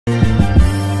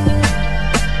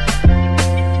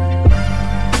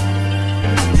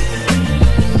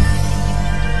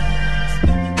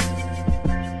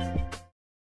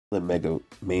mega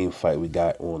main fight we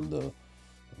got on the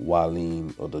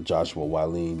Wallin or the Joshua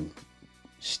Wallin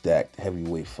stacked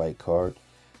heavyweight fight card.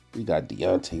 We got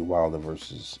Deontay Wilder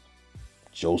versus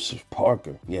Joseph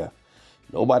Parker. Yeah,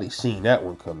 nobody seen that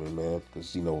one coming, man.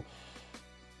 Because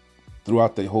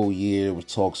throughout the whole year, it was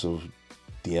talks of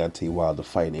Deontay Wilder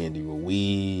fighting Andy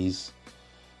Ruiz.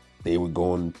 They were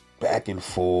going back and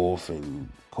forth and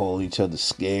calling each other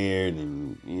scared,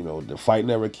 and the fight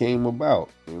never came about.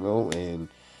 And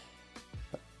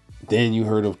then you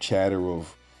heard of chatter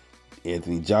of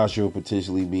Anthony Joshua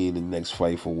potentially being the next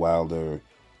fight for Wilder.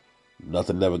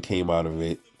 Nothing never came out of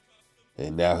it.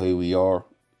 And now here we are.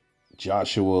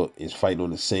 Joshua is fighting on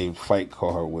the same fight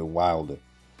card with Wilder,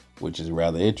 which is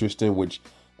rather interesting, which,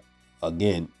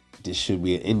 again, this should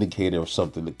be an indicator of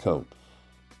something to come.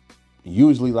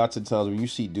 Usually, lots of times when you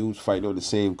see dudes fighting on the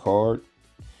same card,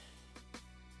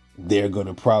 they're going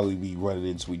to probably be running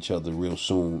into each other real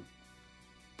soon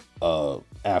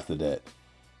after that.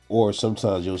 Or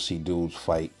sometimes you'll see dudes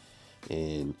fight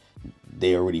and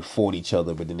they already fought each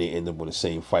other, but then they end up on the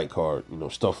same fight card,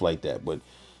 stuff like that. But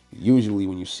usually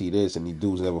when you see this and these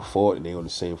dudes never fought and they're on the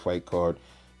same fight card,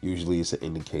 usually it's an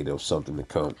indicator of something to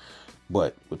come.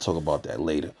 But we'll talk about that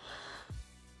later.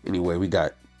 Anyway, we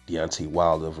got Deontay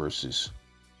Wilder versus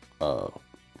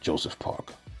Joseph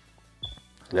Parker.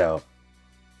 Now,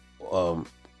 on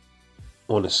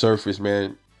the surface,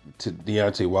 man, to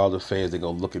Deontay Wilder fans, they're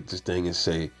going to look at this thing and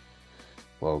say,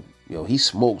 well, he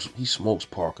smokes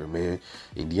Parker, man.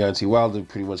 And Deontay Wilder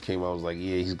pretty much came out and was like,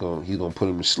 yeah, he's gonna put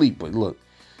him to sleep. But look,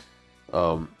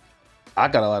 I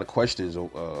got a lot of questions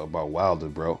about Wilder,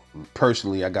 bro.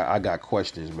 Personally, I got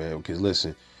questions, man. Because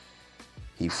listen,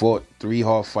 he fought 3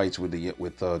 hard fights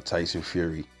with Tyson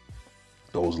Fury.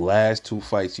 Those last 2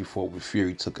 fights he fought with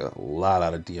Fury took a lot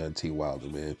out of Deontay Wilder,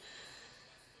 man.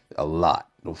 A lot.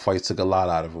 Those fights took a lot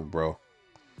out of him, bro.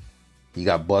 He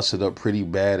got busted up pretty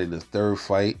bad in the 3rd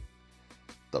fight.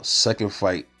 The 2nd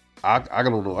fight, I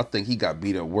don't know. I think he got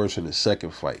beat up worse in the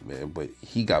 2nd fight, man. But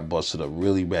he got busted up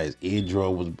really bad. His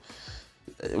eardrum was...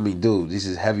 I mean, dude, this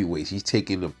is heavyweights. He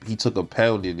took a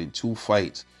pounding in 2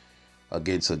 fights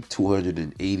against a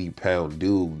 280-pound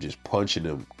dude, just punching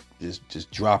him, just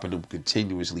dropping him,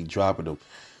 continuously dropping him.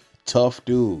 Tough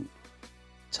dude.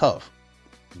 Tough.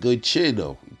 Good chin,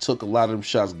 though. He took a lot of them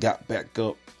shots, got back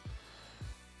up.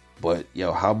 But,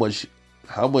 how much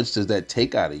does that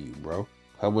take out of you, bro?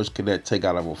 How much can that take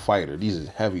out of a fighter? These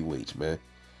are heavyweights, man.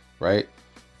 Right?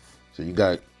 So you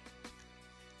got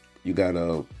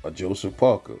a Joseph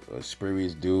Parker, an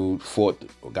experienced dude,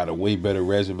 got a way better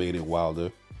resume than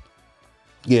Wilder.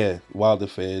 Yeah, Wilder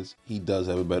fans, he does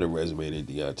have a better resume than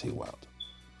Deontay Wilder.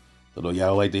 I know y'all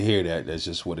don't like to hear that. That's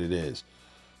just what it is.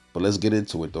 But let's get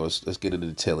into it, though. Let's get into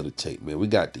the tail of the tape, man. We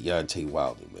got Deontay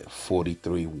Wilder, man.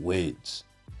 43 wins.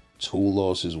 2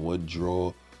 losses, 1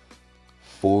 draw,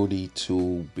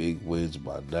 42 big wins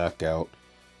by knockout.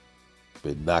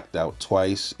 Been knocked out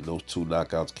twice, and those 2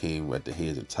 knockouts came at the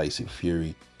hands of Tyson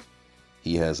Fury.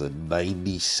 He has a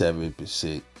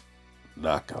 97%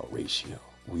 knockout ratio.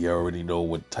 We already know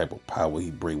what type of power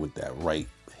he brings with that right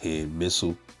hand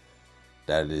missile.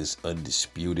 That is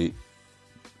undisputed.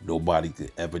 Nobody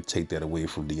could ever take that away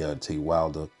from Deontay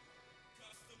Wilder.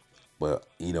 But,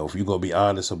 if you're going to be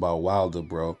honest about Wilder,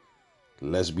 bro,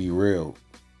 let's be real.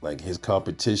 Like, his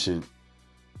competition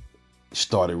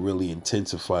started really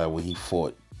intensifying when he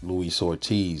fought Luis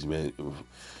Ortiz, man.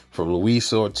 From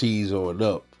Luis Ortiz on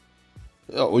up.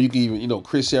 Or you can even,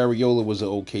 Chris Arreola was an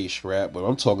okay scrap, but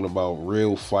I'm talking about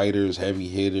real fighters, heavy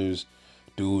hitters,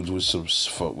 dudes with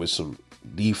some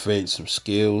defense, some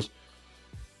skills.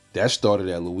 That started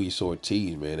at Luis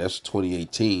Ortiz, man. That's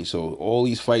 2018. So all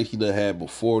these fights he done had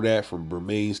before that, from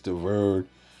Bermains to Vern,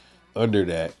 under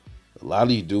that, a lot of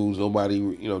these dudes, nobody,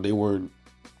 they weren't,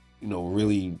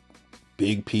 really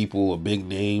big people or big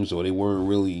names, or they weren't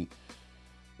really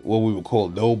what we would call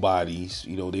nobodies.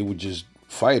 They were just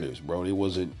fighters, bro. They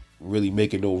wasn't really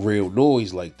making no real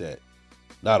noise like that.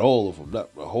 Not all of them. Not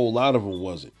a whole lot of them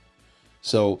wasn't.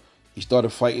 So he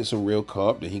started fighting some real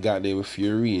comp. Then he got in there with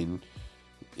Fury, and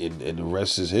the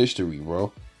rest is history,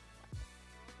 bro.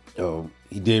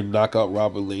 He did knock out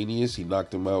Robert Lanius. He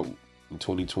knocked him out in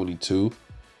 2022.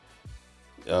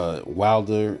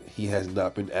 Wilder, he has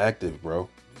not been active, bro.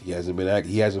 He hasn't been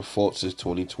active. He hasn't fought since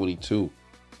 2022.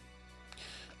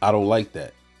 I don't like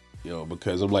that,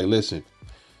 because I'm like, listen,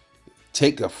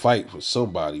 take a fight for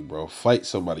somebody, bro. Fight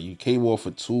somebody. You came off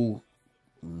of 2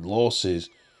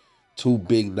 losses, 2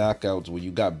 big knockouts where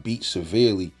you got beat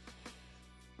severely,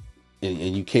 and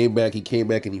you came back. He came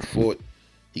back and he fought.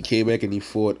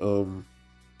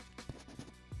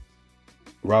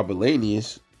 Robert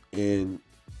Lanius, and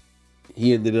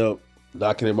he ended up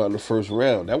knocking him out in the first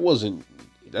round.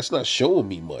 That's not showing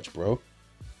me much, bro.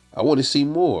 I want to see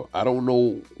more. I don't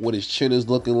know what his chin is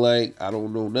looking like. I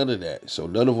don't know none of that. So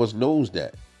none of us knows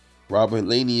that. Robert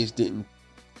Helenius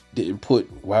didn't put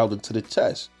Wilder to the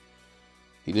test.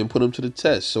 He didn't put him to the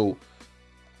test. So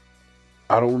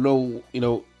I don't know,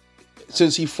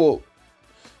 since he fought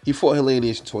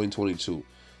Helenius in 2022.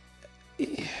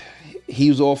 He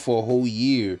was off for a whole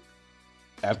year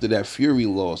after that Fury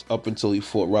loss up until he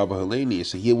fought Robert Helenius.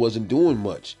 So he wasn't doing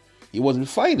much. He wasn't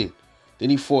fighting. Then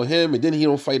he fought him, and then he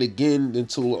don't fight again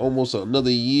until almost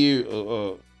another year.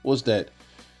 What's that?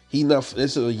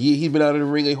 It's a year. He's been out of the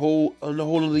ring a whole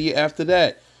other year after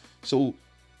that. So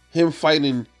him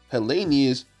fighting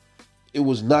Helenius, it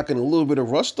was knocking a little bit of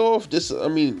rust off.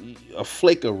 A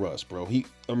flake of rust, bro.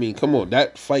 Come on.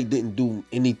 That fight didn't do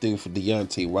anything for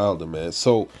Deontay Wilder, man.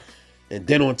 So, and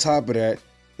then on top of that,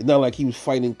 it's not like he was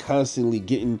fighting constantly,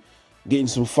 getting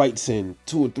some fights in,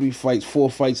 2 or 3 fights, 4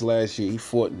 fights last year. He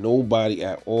fought nobody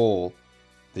at all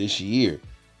this year.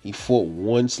 He fought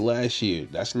once last year.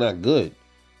 That's not good,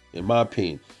 in my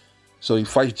opinion. So he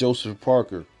fights Joseph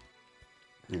Parker.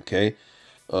 Okay.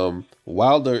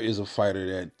 Wilder is a fighter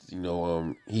that,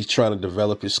 he's trying to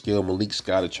develop his skill. Malik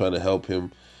Scott is trying to help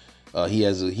him. He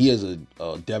has a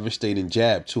devastating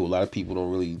jab too. A lot of people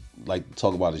don't really like to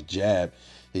talk about his jab.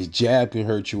 His jab can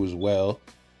hurt you as well.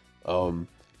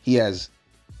 He has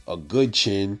a good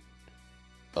chin.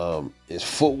 His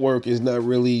footwork is not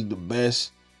really the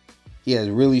best. He has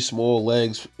really small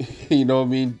legs. You know what I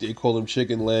mean? They call them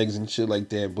chicken legs and shit like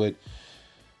that. But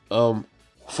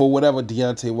for whatever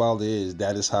Deontay Wilder is,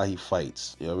 that is how he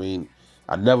fights. You know what I mean?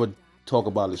 I never talk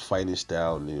about his fighting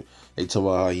style. And they talk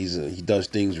about how he does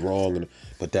things wrong,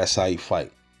 but that's how he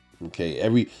fight.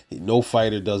 Okay, no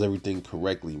fighter does everything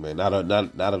correctly, man. Not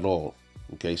at all.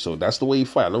 Okay, so that's the way he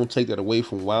fight. I don't take that away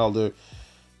from Wilder.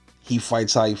 He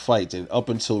fights how he fights, and up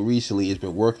until recently, it's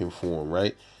been working for him,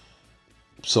 right?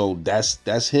 So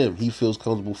that's him. He feels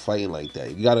comfortable fighting like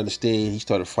that. You gotta understand, he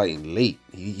started fighting late.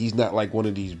 He's not like one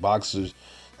of these boxers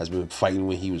that's been fighting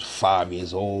when he was 5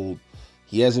 years old.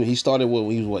 He started when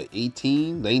he was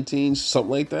 18, 19, something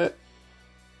like that.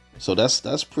 So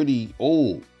that's pretty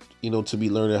old, to be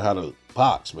learning how to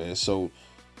box, man. So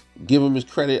give him his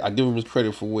credit. I give him his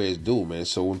credit for where it's due, man.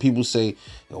 So when people say,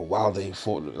 Wilder ain't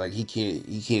fought, like he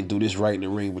can't do this right in the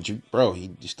ring, but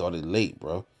he started late,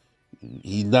 bro.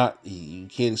 You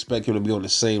can't expect him to be on the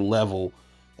same level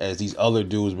as these other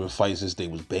dudes been fighting since they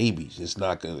was babies. It's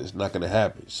not gonna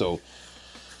happen. So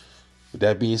with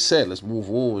that being said, let's move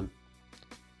on.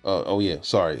 He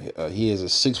has a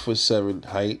 6'7"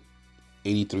 height,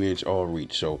 83-inch arm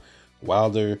reach. So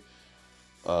Wilder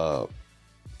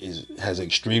has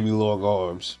extremely long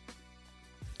arms,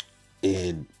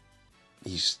 and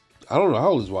I don't know how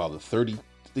old is Wilder. 30. I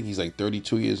think he's like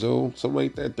 32 years old, something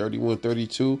like that. 31,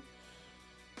 32.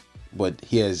 But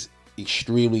he has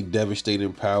extremely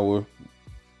devastating power.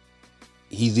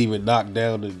 He's even knocked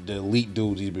down the elite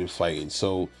dudes he's been fighting.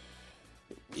 So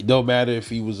it don't matter if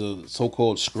he was a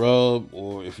so-called scrub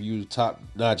or if he was a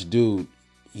top-notch dude.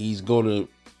 You're gonna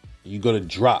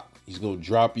drop. He's gonna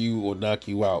drop you or knock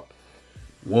you out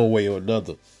one way or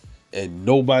another. And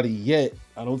nobody yet,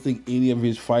 I don't think any of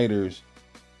his fighters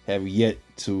have yet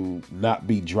to not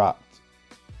be dropped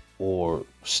or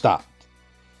stopped.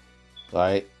 All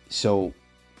right. So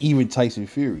even Tyson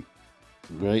Fury,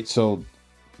 right? So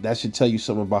that should tell you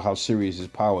something about how serious his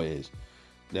power is.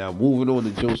 Now moving on to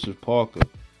Joseph Parker.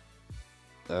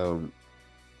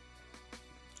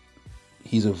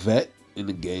 He's a vet in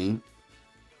the game.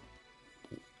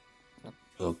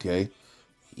 Okay.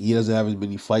 He doesn't have as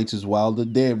many fights as Wilder.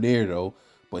 Damn near though.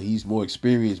 But he's more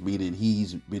experienced, meaning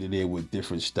he's been in there with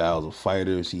different styles of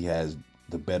fighters. He has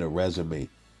the better resume.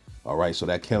 All right, so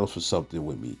that counts for something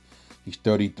with me. He's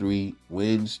 33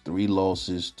 wins, 3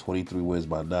 losses, 23 wins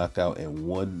by knockout, and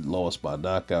 1 loss by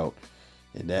knockout.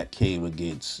 And that came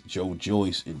against Joe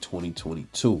Joyce in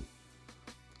 2022.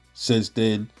 Since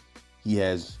then, he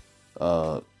has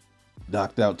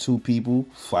knocked out 2 people.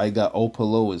 Faiga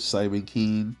Opolo and Simon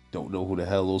Keane. Don't know who the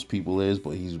hell those people is,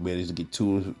 but he's managed to get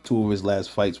two of his last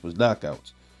fights was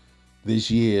knockouts. This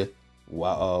year,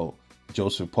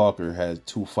 Joseph Parker has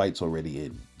 2 fights already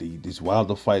in. This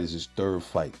Wilder fight is his 3rd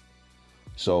fight.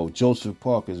 So Joseph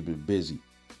Parker has been busy.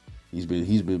 He's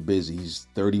been busy. He's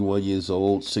 31 years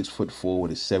old, 6'4"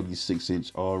 with a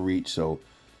 76-inch arm reach. So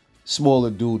smaller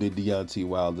dude than Deontay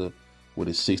Wilder with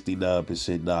a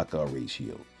 69% knockout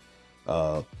ratio.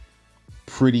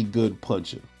 Pretty good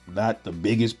puncher. Not the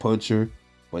biggest puncher,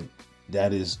 but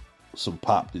that is some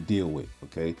pop to deal with,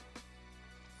 okay?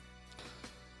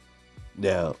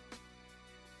 Now,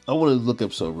 I want to look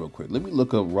up something real quick. Let me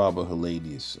look up Robert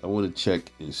Helenius. I want to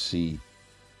check and see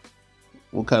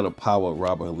what kind of power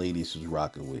Robert Helenius is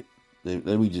rocking with. Let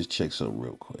me just check something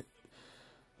real quick.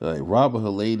 All right, Robert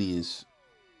Helenius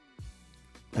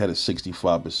had a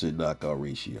 65% knockout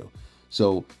ratio.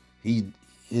 So he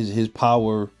his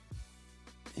power,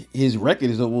 his record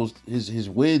is almost, his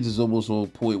wins is almost on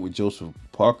point with Joseph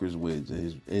Parker's wins,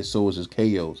 and so is his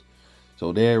KOs.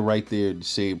 So they're right there in the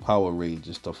same power range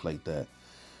and stuff like that.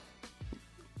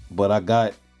 But I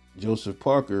got Joseph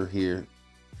Parker here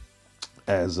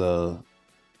as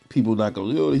people not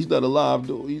going, yo, he's not alive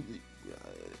though.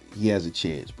 He has a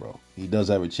chance, bro. He does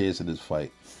have a chance in this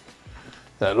fight.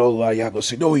 I know a lot of y'all gonna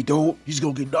say, no, he don't. He's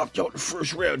gonna get knocked out in the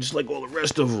first round, just like all the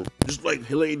rest of them, just like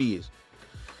Helenius.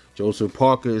 Joseph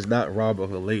Parker is not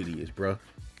Robert Helenius, bro.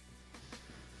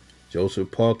 Joseph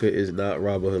Parker is not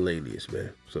Robert Helenius,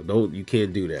 man. So you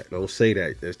can't do that. Don't say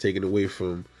that. That's taken away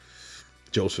from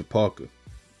Joseph Parker.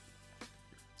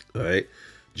 All right,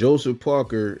 Joseph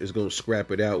Parker is gonna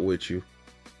scrap it out with you.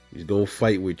 He's gonna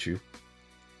fight with you.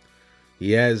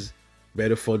 He has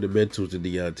better fundamentals than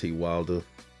Deontay Wilder.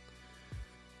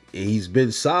 And he's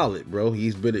been solid, bro.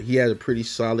 He had a pretty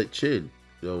solid chin,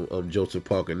 Joseph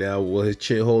Parker. Now, will his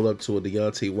chin hold up to a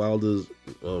Deontay Wilder's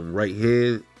right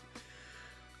hand?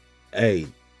 Hey,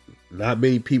 not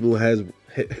many people has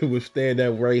withstand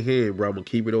that right hand, bro. I'm gonna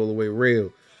keep it all the way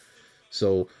real.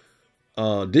 So,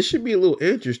 this should be a little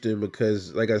interesting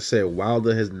because, like I said,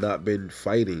 Wilder has not been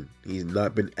fighting. He's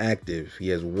not been active. He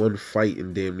has one fight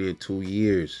in damn near 2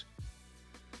 years.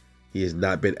 He has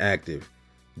not been active.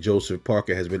 Joseph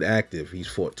Parker has been active. He's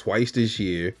fought twice this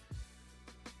year.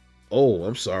 Oh,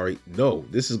 I'm sorry. No,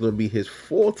 this is going to be his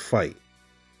 4th fight.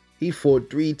 He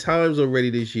fought 3 times already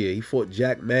this year. He fought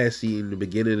Jack Massey in the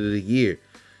beginning of the year.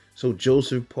 So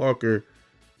Joseph Parker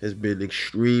has been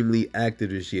extremely active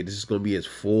this year. This is going to be his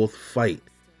 4th fight.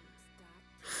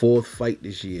 4th fight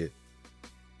this year.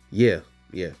 Yeah.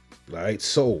 All right,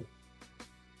 so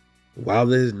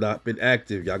Wilder has not been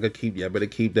active. Y'all better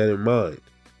keep that in mind.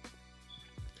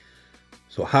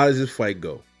 So how does this fight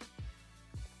go?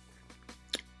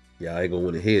 Yeah, I ain't gonna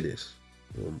want to hear this.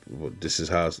 This is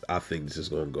how I think this is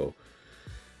gonna go.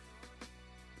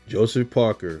 Joseph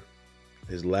Parker,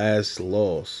 his last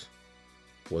loss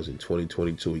was in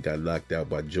 2022. He got knocked out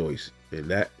by Joyce,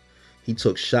 and that he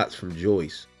took shots from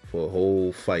Joyce for a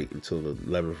whole fight until the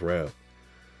 11th round.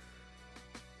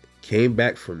 Came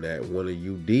back from that, won a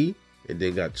UD, and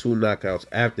then got 2 knockouts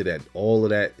after that. All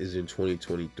of that is in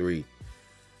 2023.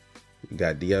 You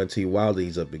got Deontay Wilder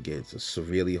he's up against, a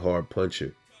severely hard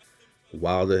puncher.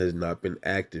 Wilder has not been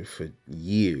active for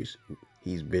years.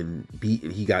 He's been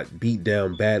beaten. He got beat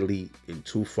down badly in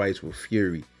 2 fights with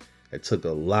Fury. That took a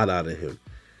lot out of him.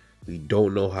 We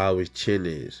don't know how his chin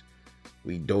is.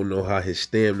 We don't know how his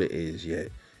stamina is yet.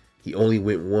 He only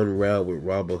went 1 round with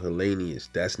Robert Helenius.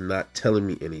 That's not telling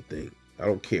me anything. I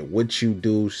don't care what you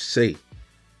do, say.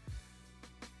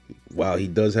 While he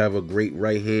does have a great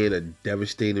right hand, a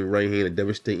devastating right hand, a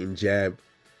devastating jab,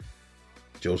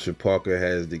 Joseph Parker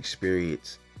has the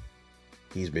experience.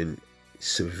 He's been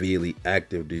severely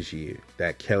active this year.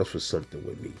 That counts for something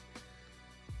with me.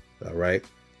 All right?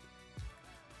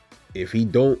 If he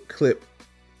don't clip,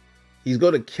 he's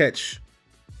going to catch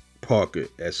Parker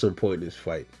at some point in this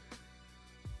fight.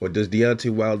 Or does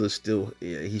Deontay Wilder still,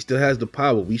 he still has the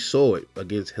power. We saw it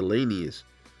against Helenius.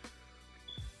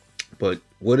 But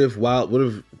what if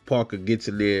Parker gets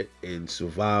in there and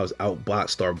survives,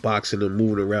 start boxing and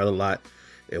moving around a lot,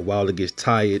 and Wilder gets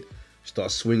tired,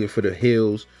 starts swinging for the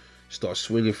hills, starts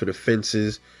swinging for the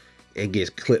fences, and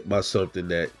gets clipped by something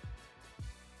that,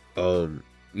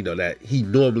 that he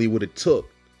normally would have took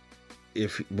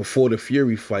before the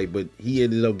Fury fight, but he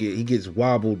gets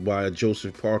wobbled by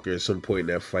Joseph Parker at some point in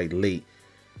that fight late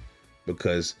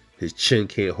because his chin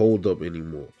can't hold up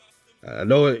anymore. I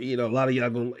know, a lot of y'all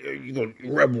gonna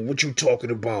rebel. What you talking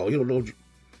about? You don't know.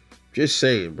 Just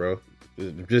saying, bro.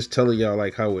 Just telling y'all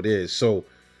like how it is. So,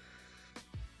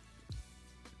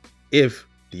 if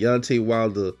Deontay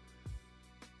Wilder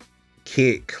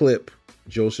can't clip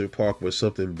Joseph Parker with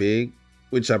something big,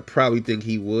 which I probably think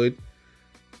he would,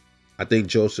 I think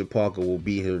Joseph Parker will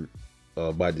beat him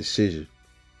by decision.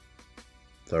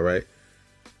 All right.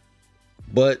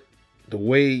 But the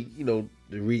way,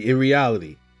 in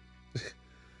reality,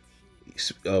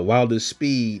 Wilder's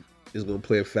speed is going to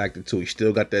play a factor too. He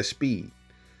still got that speed,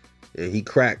 and if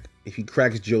he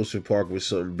cracks Joseph Parker with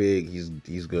something big, he's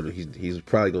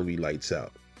probably going to be lights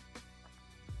out.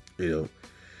 But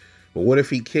what if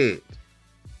he can't,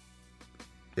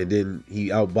 and then he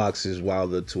outboxes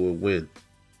Wilder to a win,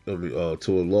 to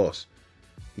a loss?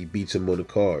 He beats him on the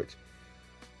cards.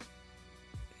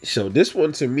 So this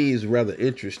one to me is rather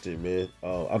interesting, man.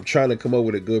 I'm trying to come up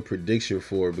with a good prediction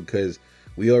for it because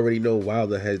we already know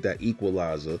Wilder has that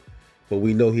equalizer, but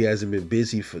we know he hasn't been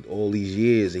busy for all these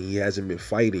years and he hasn't been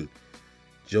fighting.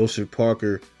 Joseph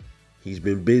Parker, he's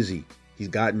been busy. He's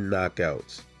gotten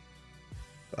knockouts.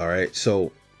 All right,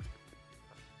 so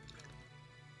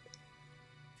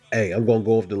hey, I'm gonna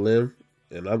go off the limb,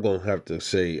 and I'm gonna have to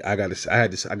say I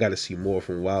gotta see more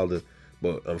from Wilder,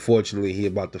 but unfortunately he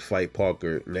about to fight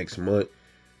Parker next month.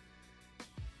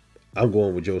 I'm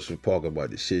going with Joseph Parker by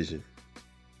decision.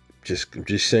 I'm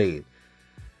just saying,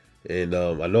 and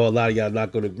I know a lot of y'all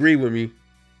not gonna agree with me,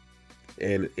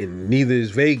 and neither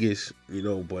is Vegas, you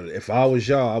know. But if I was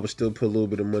y'all, I would still put a little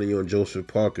bit of money on Joseph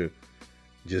Parker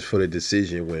just for the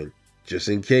decision win, just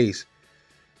in case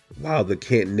Wilder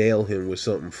can't nail him with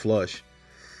something flush.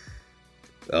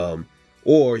 Um,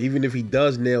 or even if he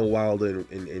does nail Wilder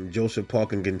and Joseph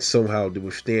Parker can somehow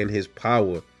withstand his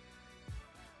power,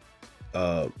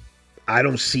 uh, I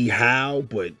don't see how,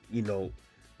 but you know,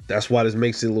 that's why this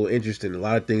makes it a little interesting. A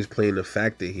lot of things playing a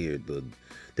factor here.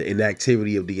 The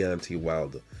inactivity of Deontay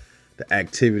Wilder, the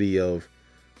activity of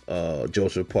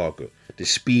Joseph Parker, the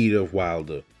speed of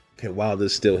Wilder. Can Wilder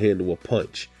still handle a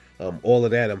punch? All of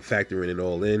that I'm factoring it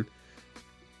all in.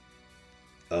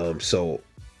 So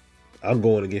I'm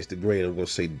going against the grain. I'm going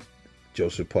to say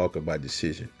Joseph Parker by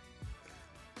decision.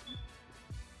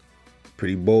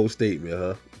 Pretty bold statement,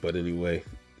 huh? But anyway,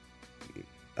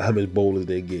 I'm as bold as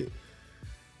they get.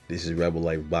 This is Rebel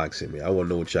Life Boxing, man. I want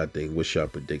to know what y'all think. What's your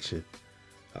prediction?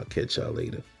 I'll catch y'all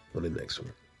later on the next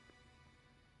one.